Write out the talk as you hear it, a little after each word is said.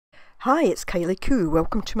Hi, it's Kylie Coo.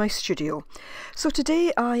 Welcome to my studio. So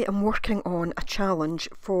today I am working on a challenge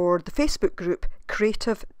for the Facebook group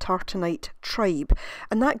Creative Tartanite Tribe,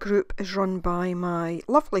 and that group is run by my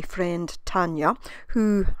lovely friend Tanya,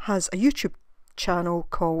 who has a YouTube channel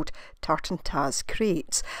called Tartan Taz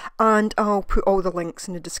Creates, and I'll put all the links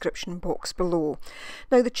in the description box below.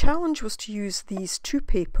 Now, the challenge was to use these two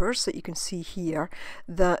papers that you can see here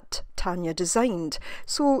that Tanya designed.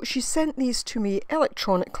 So she sent these to me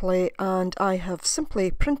electronically, and I have simply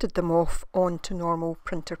printed them off onto normal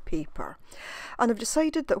printer paper. And I've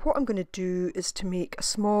decided that what I'm going to do is to make a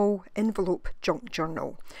small envelope junk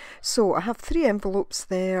journal. So I have 3 envelopes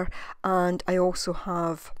there, and I also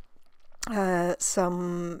have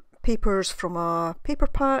some papers from a paper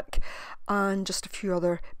pack and just a few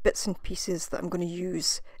other bits and pieces that I'm going to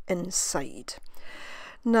use inside.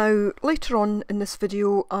 Now, later on in this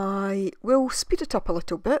video I will speed it up a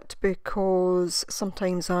little bit because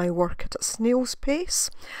sometimes I work at a snail's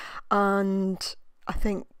pace, and I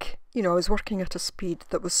think, I was working at a speed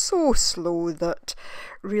that was so slow that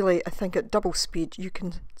really I think at double speed you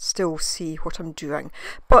can still see what I'm doing.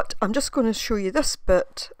 But I'm just going to show you this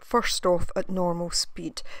bit first off at normal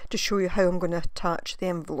speed to show you how I'm going to attach the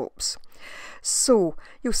envelopes. So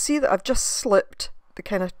you'll see that I've just slipped the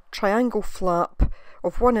kind of triangle flap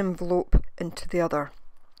of one envelope into the other.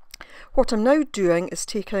 What I'm now doing is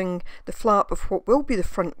taking the flap of what will be the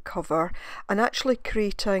front cover and actually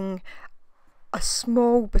creating a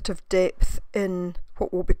small bit of depth in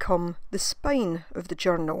what will become the spine of the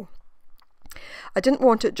journal. I didn't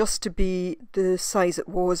want it just to be the size it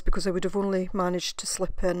was because I would have only managed to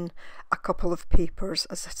slip in a couple of papers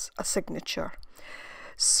as a signature.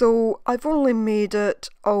 So I've only made it,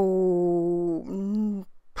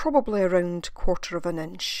 probably around 1/4 of an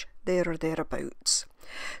inch, there or thereabouts.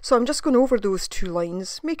 So I'm just going over those 2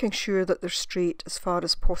 lines, making sure that they're straight as far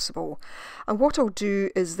as possible. And what I'll do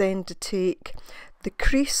is then to take the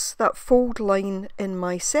crease, that fold line in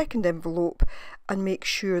my second envelope, and make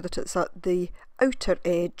sure that it's at the outer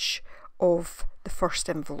edge of the first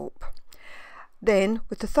envelope. Then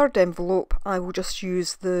with the third envelope I will just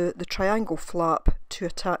use the triangle flap to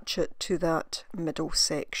attach it to that middle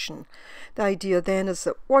section. The idea then is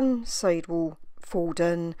that one side will fold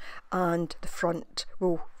in and the front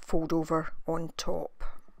will fold over on top.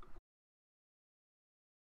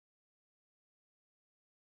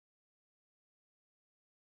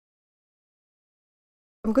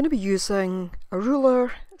 I'm going to be using a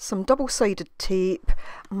ruler, some double-sided tape,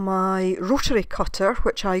 my rotary cutter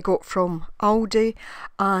which I got from Aldi,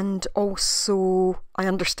 and also I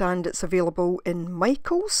understand it's available in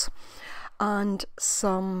Michael's, and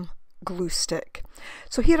some glue stick.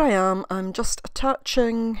 So here I am, I'm just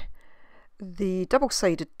attaching the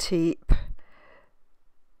double-sided tape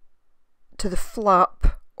to the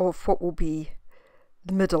flap of what will be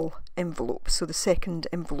the middle envelope, so the second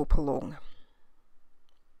envelope along.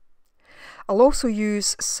 I'll also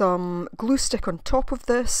use some glue stick on top of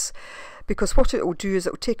this because what it will do is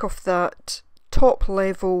it will take off that top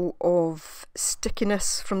level of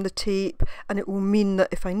stickiness from the tape, and it will mean that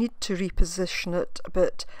if I need to reposition it a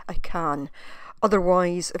bit, I can.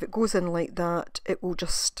 Otherwise, if it goes in like that, it will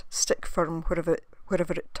just stick firm wherever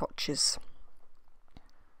it touches.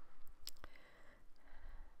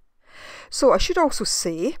 So I should also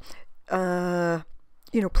say,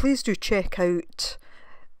 please do check out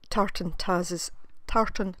Tartan Taz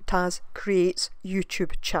Creates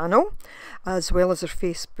YouTube channel, as well as her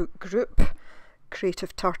Facebook group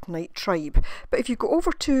Creative Tartanite Tribe. But if you go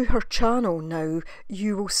over to her channel now,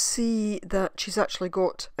 you will see that she's actually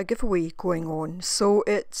got a giveaway going on. So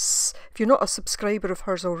if you're not a subscriber of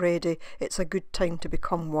hers already, it's a good time to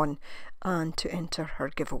become one and to enter her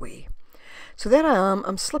giveaway. So there I am,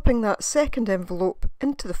 I'm slipping that second envelope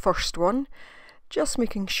into the first one, just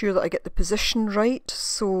making sure that I get the position right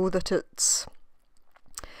so that it's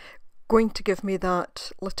going to give me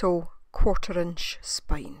that little 1/4 inch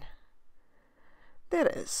spine. There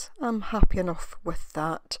it is. I'm happy enough with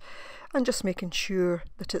that, and just making sure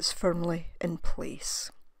that it's firmly in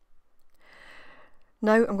place.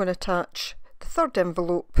 Now I'm going to attach the third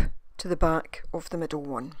envelope to the back of the middle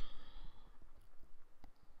one.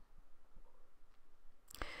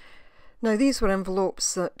 Now these were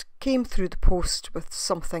envelopes that came through the post with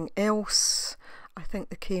something else. I think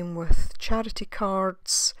they came with charity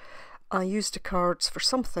cards. I used the cards for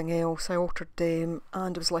something else, I altered them,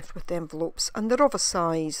 and I was left with the envelopes, and they're of a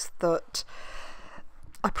size that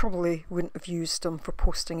I probably wouldn't have used them for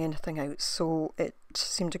posting anything out, so it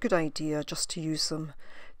seemed a good idea just to use them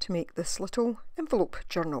to make this little envelope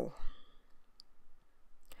journal.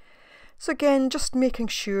 So again, just making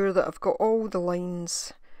sure that I've got all the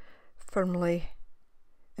lines firmly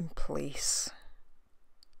in place.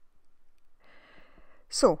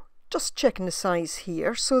 So just checking the size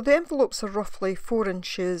here. So the envelopes are roughly 4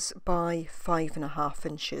 inches by 5.5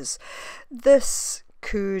 inches. This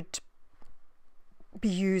could be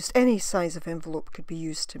used, any size of envelope could be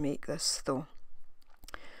used to make this though.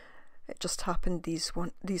 It just happened these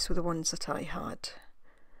were the ones that I had.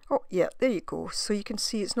 Oh yeah, there you go. So you can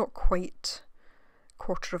see it's not quite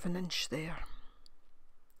 1/4 of an inch there.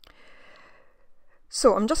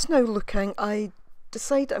 So I'm just now looking, I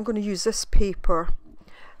decided I'm going to use this paper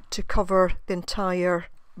to cover the entire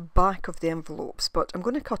back of the envelopes, but I'm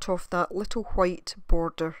going to cut off that little white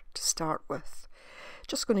border to start with.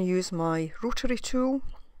 Just going to use my rotary tool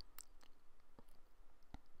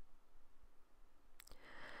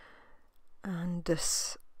and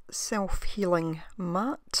this self-healing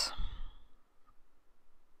mat,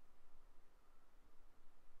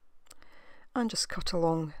 and just cut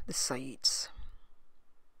along the sides.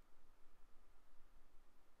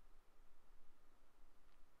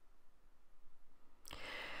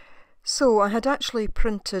 So I had actually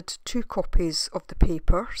printed 2 copies of the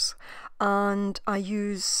papers, and I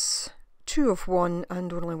use 2 of one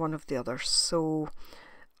and only 1 of the other, so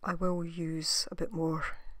I will use a bit more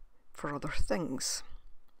for other things.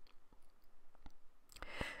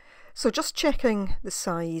 So just checking the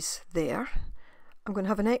size there, I'm going to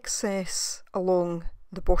have an excess along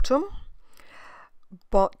the bottom,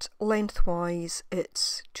 but lengthwise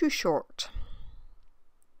it's too short.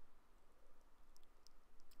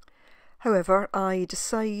 However, I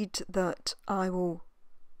decide that I will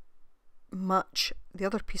match the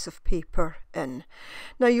other piece of paper in.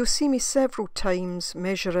 Now you'll see me several times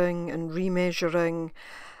measuring and remeasuring,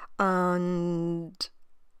 and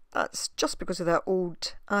that's just because of that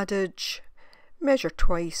old adage, measure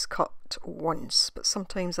twice, cut once, but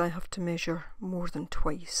sometimes I have to measure more than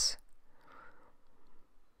twice.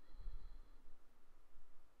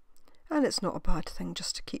 And it's not a bad thing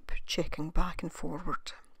just to keep checking back and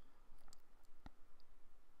forward.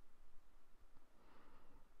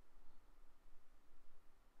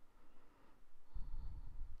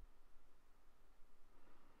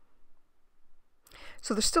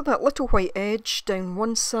 So there's still that little white edge down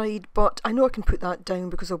one side, but I know I can put that down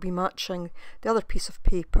because I'll be matching the other piece of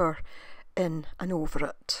paper in and over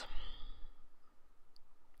it.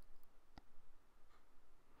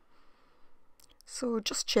 So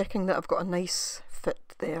just checking that I've got a nice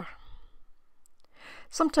fit there.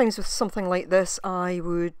 Sometimes with something like this I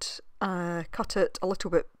would cut it a little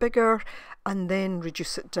bit bigger and then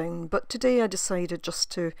reduce it down, but today I decided just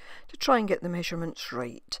to try and get the measurements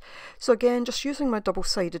right. So again, just using my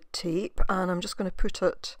double-sided tape, and I'm just going to put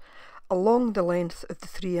it along the length of the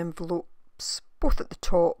 3 envelopes, both at the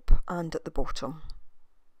top and at the bottom.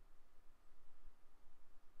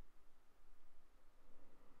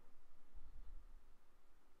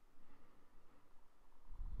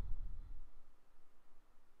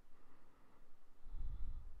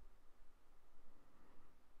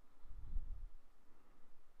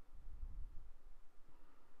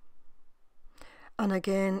 And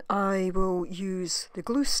again, I will use the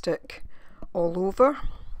glue stick all over,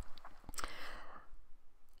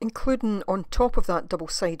 including on top of that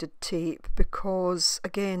double-sided tape, because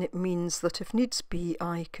again it means that if needs be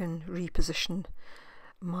I can reposition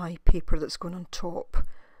my paper that's going on top.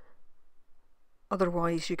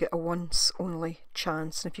 Otherwise you get a once only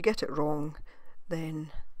chance, and if you get it wrong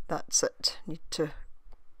then that's it. Need to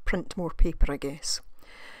print more paper, I guess.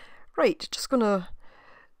 Right, just going to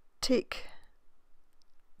take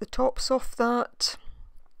the tops off that,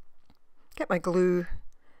 get my glue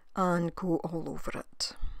and go all over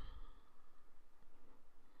it.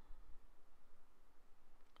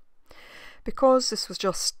 Because this was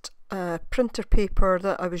just printer paper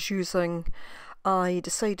that I was using, I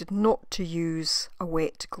decided not to use a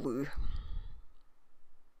wet glue.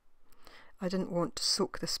 I didn't want to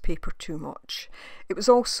soak this paper too much. It was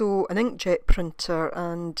also an inkjet printer,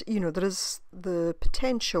 and you know, there is the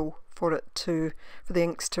potential for the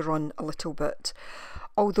inks to run a little bit.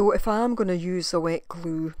 Although if I am going to use a wet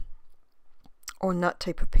glue on that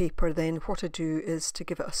type of paper, then what I do is to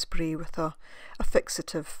give it a spray with a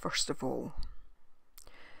fixative first of all.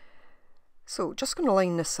 So just going to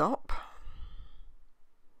line this up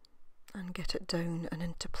and get it down and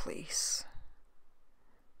into place.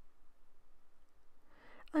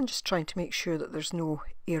 And just trying to make sure that there's no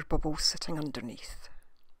air bubbles sitting underneath.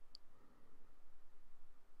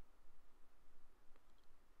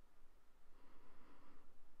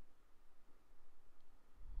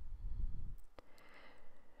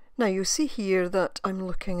 Now you'll see here that I'm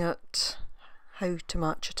looking at how to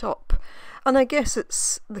match it up. And I guess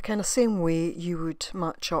it's the kind of same way you would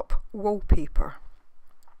match up wallpaper.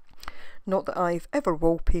 Not that I've ever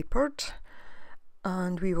wallpapered,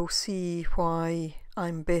 and we will see why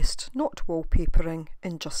I'm best not wallpapering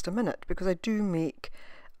in just a minute, because I do make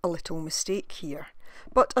a little mistake here.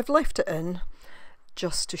 But I've left it in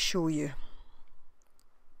just to show you.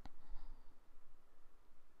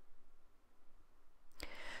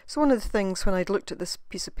 So one of the things when I'd looked at this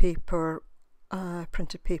piece of paper,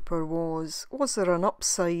 printed paper, was there an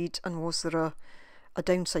upside and was there a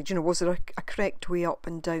downside? You know, was there a correct way up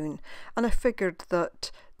and down? And I figured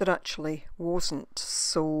that there actually wasn't,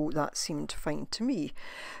 so that seemed fine to me.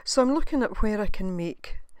 So I'm looking at where I can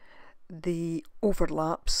make the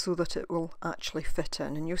overlaps so that it will actually fit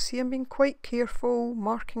in, and you'll see I'm being quite careful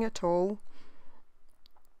marking it all.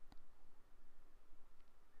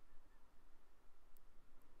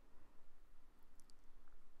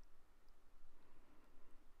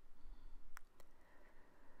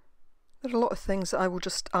 There are a lot of things that I will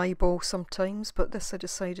just eyeball sometimes, but this I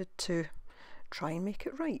decided to try and make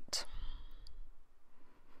it right,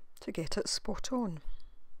 to get it spot on.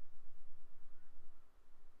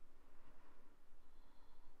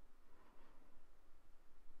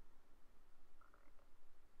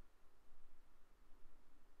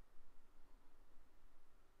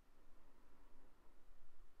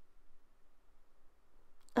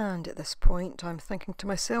 And at this point I'm thinking to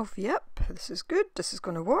myself, yep, this is good, this is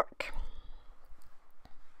going to work.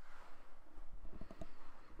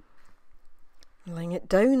 Laying it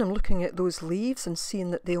down, I'm looking at those leaves and seeing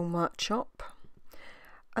that they'll match up.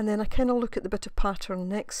 And then I kind of look at the bit of pattern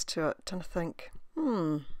next to it and I think,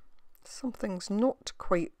 something's not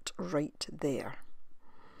quite right there.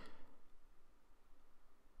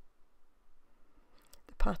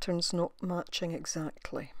 The pattern's not matching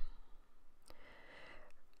exactly.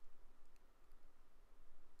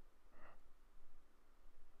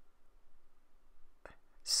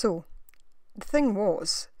 So the thing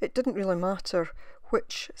was, it didn't really matter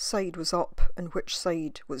which side was up and which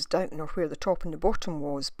side was down, or where the top and the bottom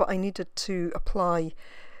was, but I needed to apply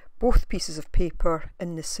both pieces of paper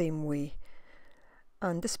in the same way.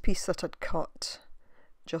 And this piece that I'd cut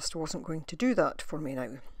just wasn't going to do that for me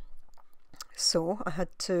now. So I had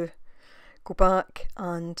to go back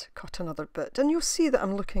and cut another bit. And you'll see that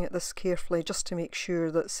I'm looking at this carefully just to make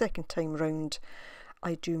sure that second time round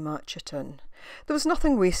I do match it in. There was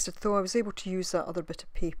nothing wasted though, I was able to use that other bit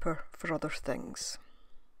of paper for other things.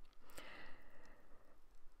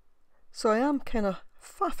 So I am kind of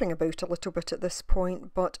faffing about a little bit at this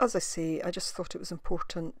point, but as I say, I just thought it was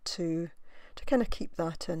important to kind of keep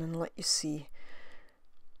that in and let you see.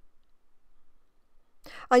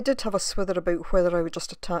 I did have a swither about whether I would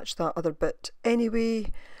just attach that other bit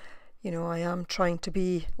anyway. You know, I am trying to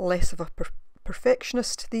be less of a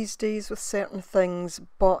perfectionist these days with certain things,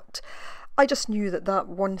 but I just knew that that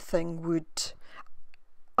one thing would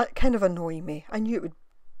kind of annoy me. I knew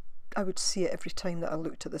I would see it every time that I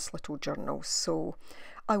looked at this little journal, so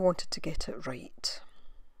I wanted to get it right.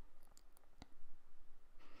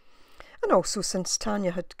 And also, since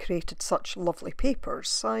Tanya had created such lovely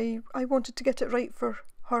papers, I wanted to get it right for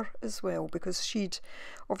her as well, because she'd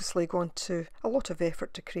obviously gone to a lot of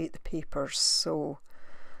effort to create the papers, so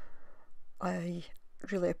I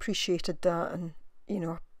really appreciated that, and you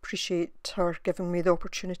know, appreciate her giving me the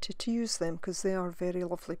opportunity to use them, because they are very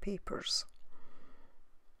lovely papers.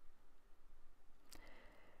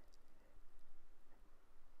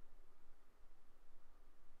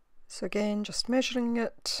 So again, just measuring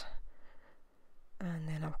it, and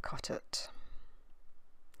then I'll cut it.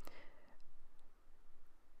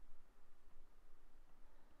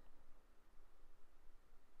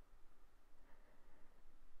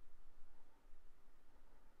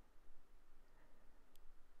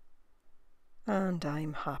 And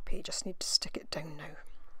I'm happy, just need to stick it down now.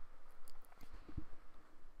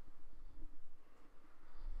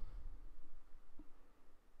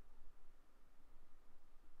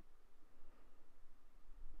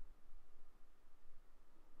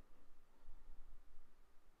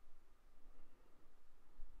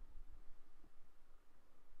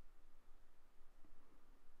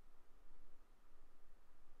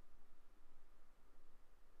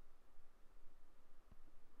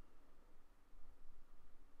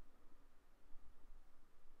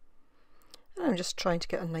 I'm just trying to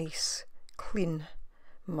get a nice clean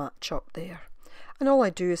match up there, and all I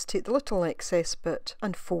do is take the little excess bit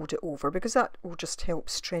and fold it over, because that will just help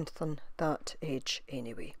strengthen that edge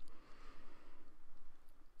anyway.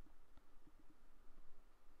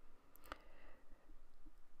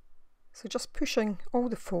 So just pushing all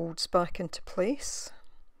the folds back into place,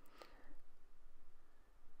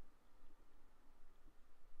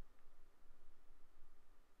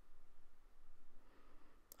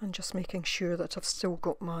 And just making sure that I've still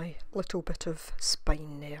got my little bit of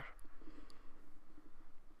spine there.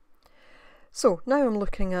 So now I'm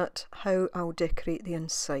looking at how I'll decorate the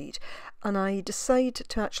inside, and I decide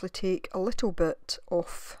to actually take a little bit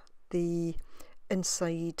off the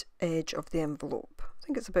inside edge of the envelope. I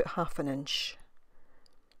think it's about 1/2 inch.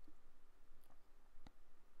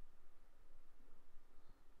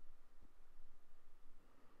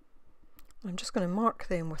 I'm just going to mark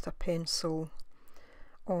them with a pencil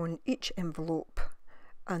on each envelope,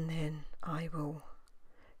 and then I will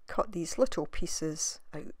cut these little pieces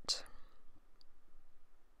out.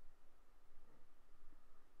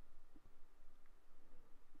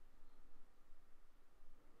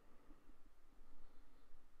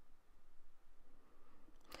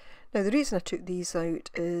 Now the reason I took these out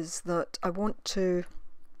is that I want to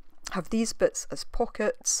have these bits as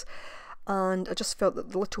pockets, and I just felt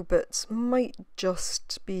that the little bits might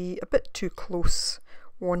just be a bit too close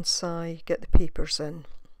once I get the papers in.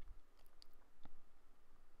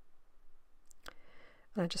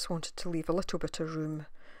 And I just wanted to leave a little bit of room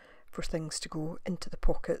for things to go into the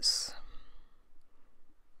pockets.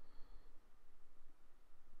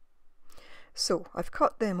 So I've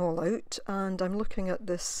cut them all out, and I'm looking at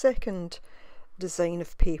the second design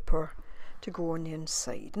of paper to go on the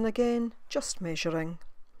inside, and again just measuring,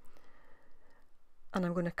 and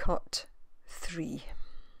I'm going to cut 3.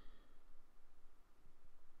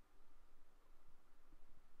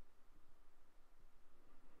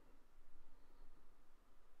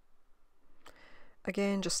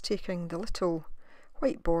 Again just taking the little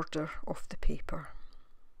white border off the paper.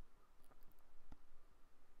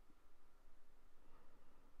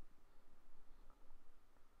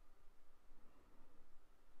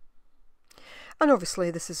 And obviously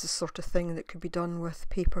this is the sort of thing that could be done with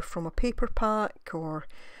paper from a paper pack, or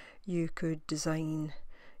you could design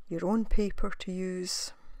your own paper to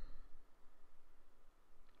use.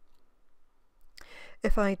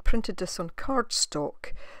 If I'd printed this on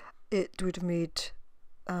cardstock, it would have made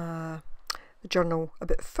the journal a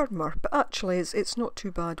bit firmer, but actually it's not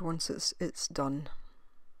too bad once it's done.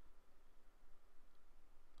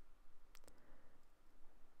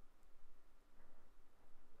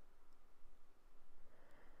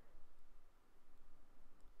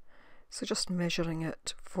 So just measuring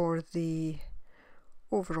it for the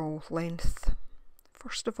overall length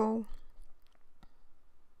first of all,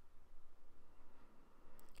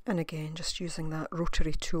 and again just using that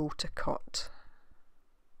rotary tool to cut.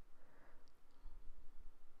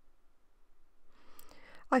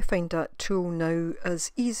 I find that tool now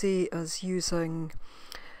as easy as using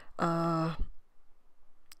one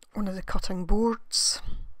of the cutting boards,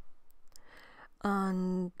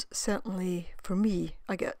 and certainly for me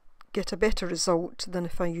I get a better result than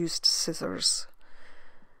if I used scissors.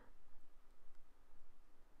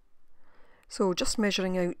 So just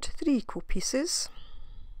measuring out 3 equal pieces.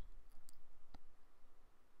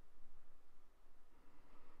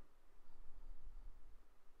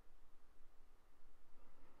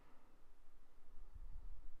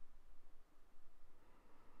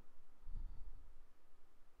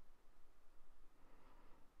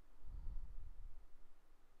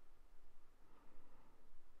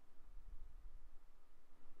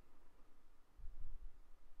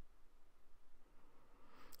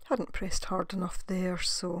 Hadn't pressed hard enough there,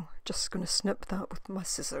 so just going to snip that with my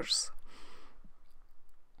scissors.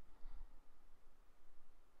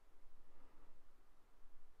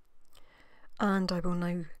 And I will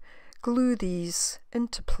now glue these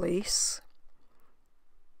into place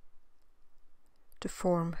to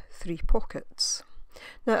form 3 pockets.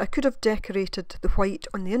 Now I could have decorated the white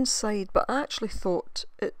on the inside, but I actually thought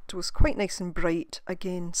it was quite nice and bright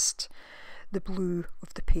against the blue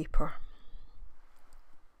of the paper.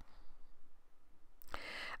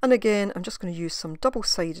 And again, I'm just going to use some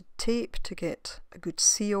double-sided tape to get a good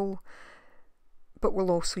seal, but we'll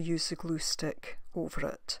also use the glue stick over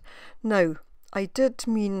it. Now, I did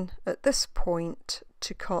mean at this point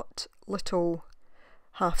to cut little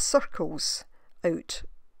half circles out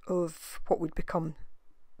of what would become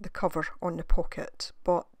the cover on the pocket,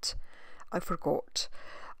 but I forgot.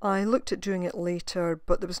 I looked at doing it later,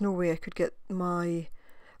 but there was no way I could get my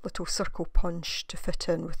little circle punch to fit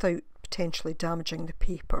in without potentially damaging the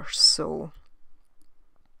paper, so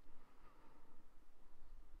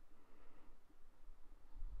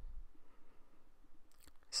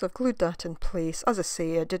I've glued that in place. As I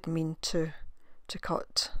say, I did mean to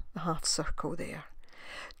cut a half circle there,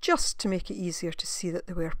 just to make it easier to see that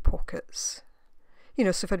there were pockets. You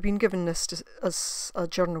know, so if I'd been given this as a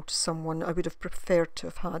journal to someone, I would have preferred to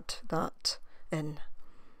have had that in.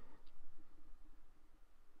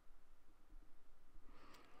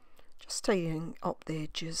 just tidying up the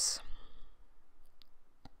edges.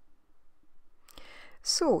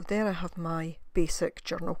 So there I have my basic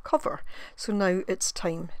journal cover. So now it's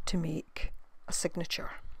time to make a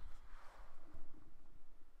signature.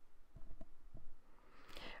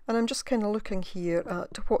 And I'm just kind of looking here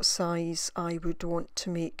at what size I would want to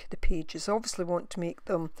make the pages. I obviously want to make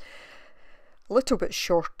them a little bit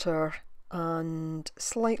shorter and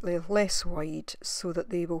slightly less wide so that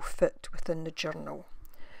they will fit within the journal.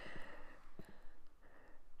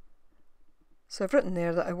 So I've written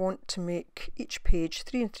there that I want to make each page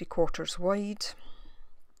 3 3/4 wide.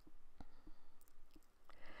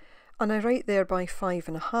 And I write there by 5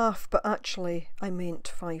 1/2, but actually I meant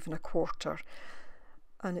 5 1/4.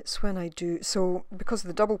 And it's when I do, so because of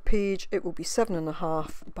the double page, it will be 7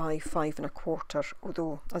 1/2 by 5 1/4.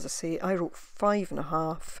 Although, as I say, I wrote 5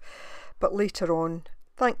 1/2, but later on,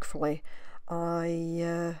 thankfully,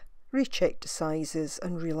 I rechecked the sizes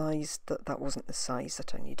and realised that that wasn't the size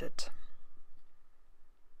that I needed.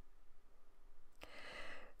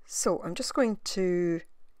 So I'm just going to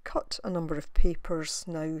cut a number of papers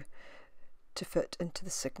now to fit into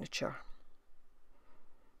the signature.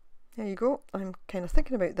 There you go. I'm kind of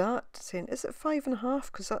thinking about that, saying, is it 5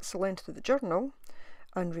 1/2 because that's the length of the journal,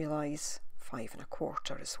 and realise 5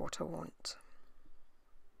 1/4 is what I want.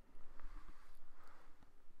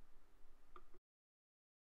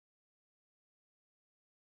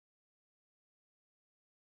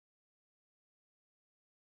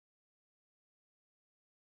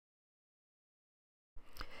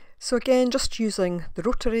 So again, just using the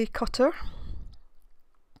rotary cutter.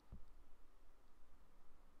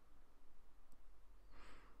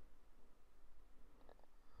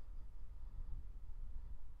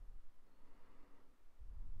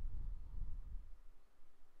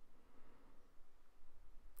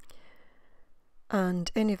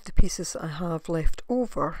 And any of the pieces that I have left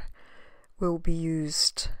over will be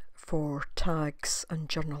used for tags and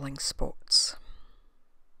journaling spots.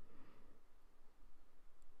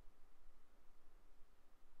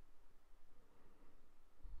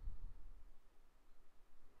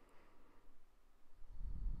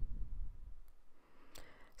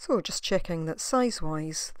 So just checking that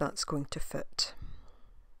size-wise that's going to fit.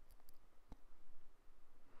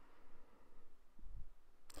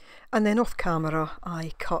 And then off camera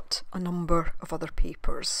I cut a number of other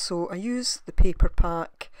papers. So I use the paper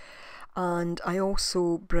pack, and I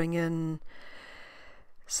also bring in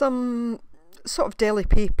some sort of deli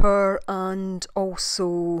paper and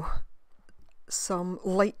also some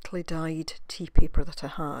lightly dyed tea paper that I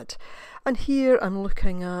had. And here I'm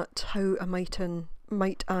looking at how I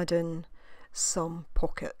might add in some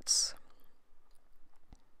pockets.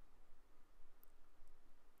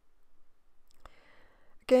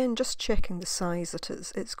 Again, just checking the size that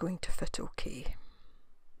it's going to fit okay.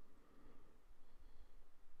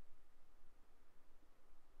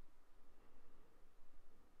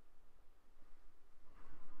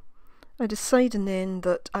 I decided then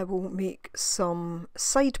that I will make some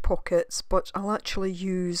side pockets, but I'll actually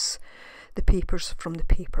use the papers from the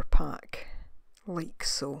paper pack, like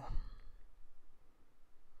so.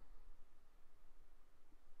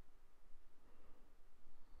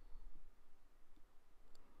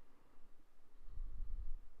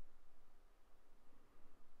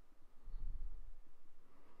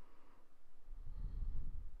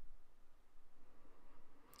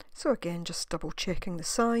 So again, just double checking the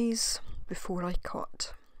size before I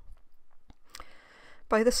cut.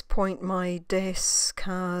 By this point my desk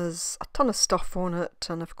has a ton of stuff on it,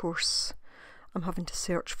 and of course I'm having to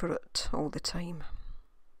search for it all the time.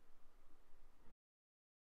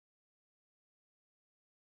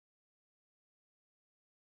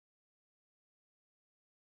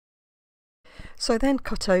 So I then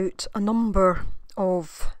cut out a number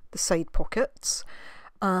of the side pockets,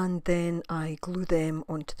 and then I glue them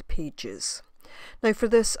onto the pages. Now for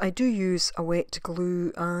this I do use a wet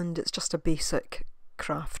glue, and it's just a basic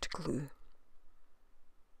craft glue.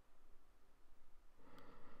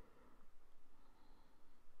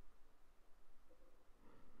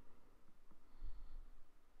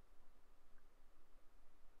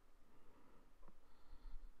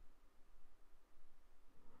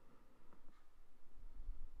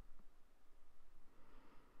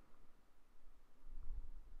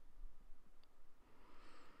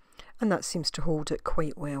 And that seems to hold it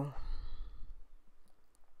quite well.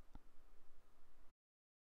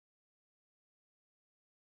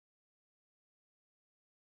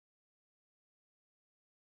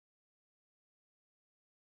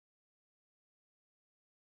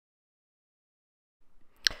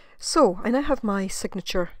 So I now have my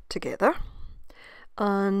signature together,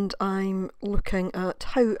 and I'm looking at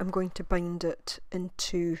how I'm going to bind it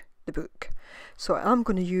into the book. So I am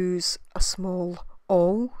going to use a small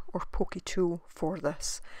awl or pokey tool for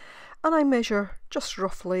this, and I measure just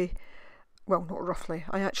roughly, well, not roughly,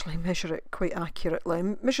 I actually measure it quite accurately. I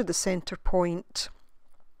measure the centre point,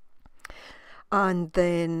 and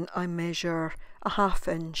then I measure a 1/2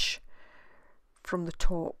 inch from the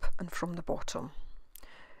top and from the bottom.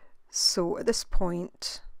 So at this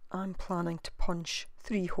point I'm planning to punch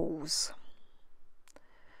 3 holes.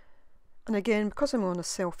 And again, because I'm on a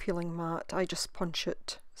self-healing mat, I just punch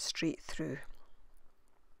it straight through.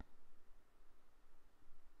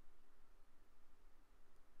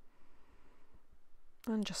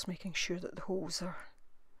 And just making sure that the holes are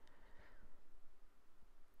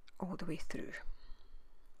all the way through.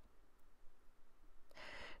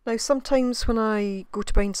 Now sometimes when I go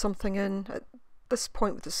to bind something in, at this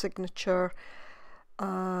point with the signature,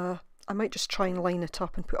 I might just try and line it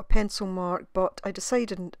up and put a pencil mark, but I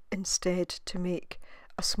decided instead to make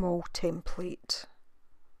a small template.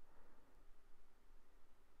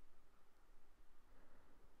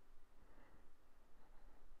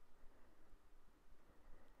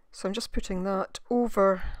 So I'm just putting that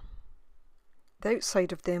over the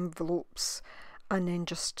outside of the envelopes and then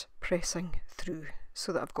just pressing through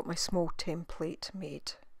so that I've got my small template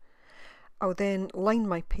made. I'll then line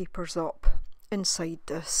my papers up inside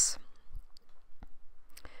this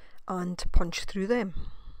and punch through them.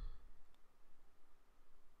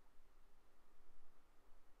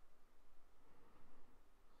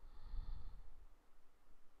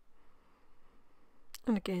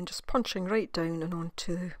 And again, just punching right down and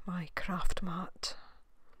onto my craft mat.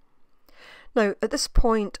 Now at this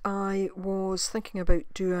point I was thinking about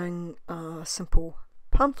doing a simple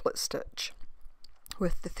pamphlet stitch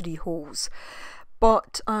with the 3 holes,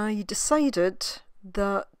 but I decided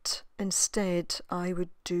that instead I would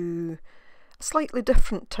do a slightly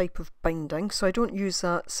different type of binding, so I don't use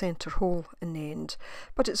that centre hole in the end,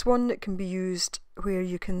 but it's one that can be used where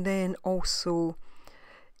you can then also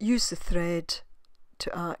use the thread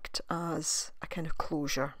to act as a kind of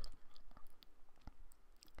closure.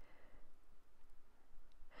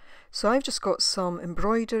 So I've just got some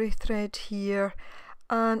embroidery thread here,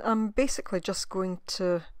 and I'm basically just going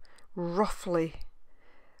to roughly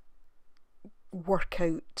work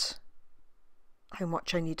out how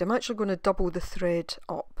much I need. I'm actually going to double the thread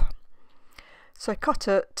up. So I cut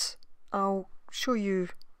it. I'll show you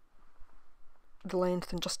the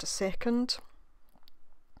length in just a second.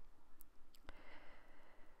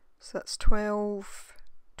 So that's 12,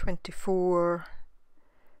 24,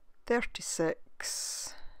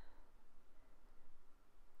 36,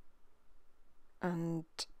 and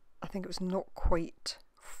I think it was not quite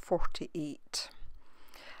 48.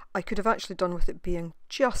 I could have actually done with it being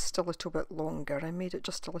just a little bit longer. I made it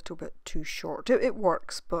just a little bit too short. It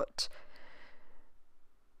works, but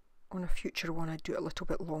on a future one I'd do it a little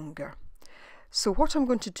bit longer. So what I'm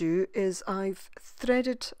going to do is I've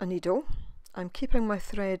threaded a needle. I'm keeping my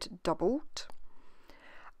thread doubled,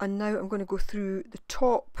 and now I'm going to go through the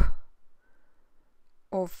top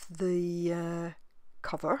of the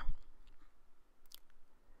cover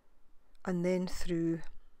and then through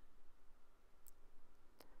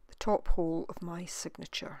the top hole of my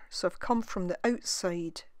signature. So I've come from the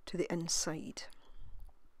outside to the inside.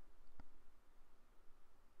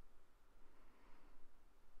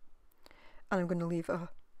 And I'm going to leave a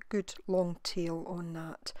good long tail on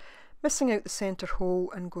that, missing out the centre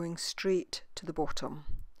hole and going straight to the bottom.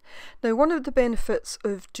 Now, one of the benefits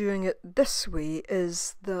of doing it this way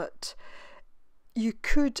is that you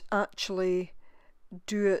could actually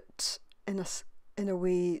do it in a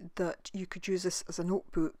way that you could use this as a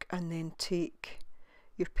notebook and then take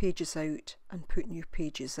your pages out and put new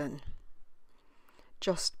pages in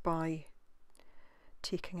just by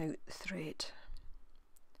taking out the thread.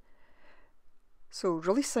 So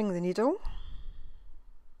releasing the needle,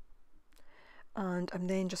 and I'm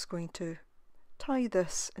then just going to tie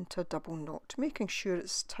this into a double knot, making sure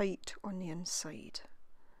it's tight on the inside.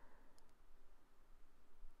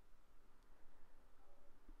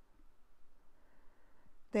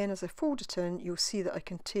 Then as I fold it in, you'll see that I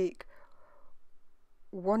can take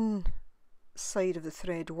one side of the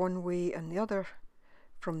thread one way and the other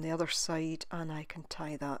from the other side, and I can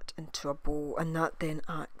tie that into a bow, and that then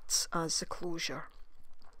acts as the closure.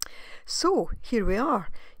 So here we are.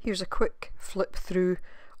 Here's a quick flip through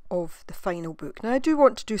of the final book. Now I do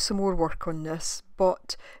want to do some more work on this,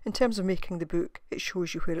 but in terms of making the book, it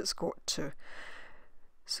shows you where it's got to.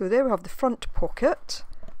 So there we have the front pocket.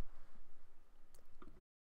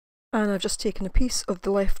 And I've just taken a piece of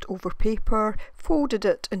the leftover paper, folded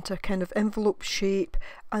it into a kind of envelope shape,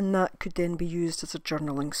 and that could then be used as a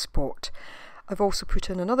journaling spot. I've also put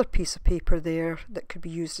in another piece of paper there that could be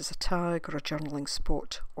used as a tag or a journaling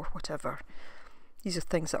spot or whatever. These are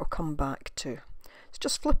things that I'll come back to. It's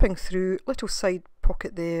just flipping through, little side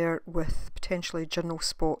pocket there with potentially a journal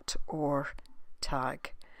spot or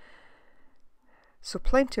tag. So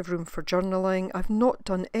plenty of room for journaling. I've not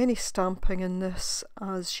done any stamping in this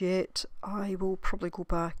as yet. I will probably go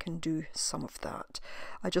back and do some of that.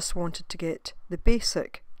 I just wanted to get the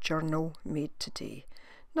basic journal made today.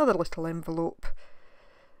 Another little envelope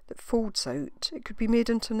that folds out. It could be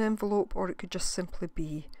made into an envelope or it could just simply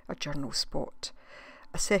be a journal spot.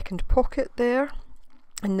 A second pocket there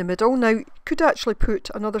in the middle. Now you could actually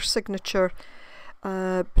put another signature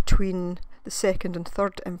between the second and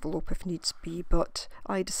third envelope if needs be, but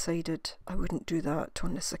I decided I wouldn't do that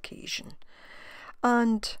on this occasion.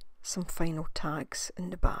 And some final tags in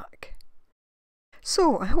the back.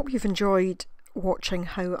 So I hope you've enjoyed watching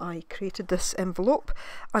how I created this envelope,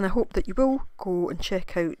 and I hope that you will go and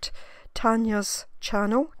check out Tanya's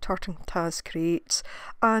channel, Tartan Taz Creates,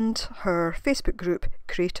 and her Facebook group,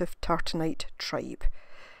 Creative Tartanite Tribe.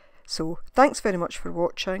 So thanks very much for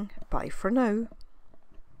watching. Bye for now.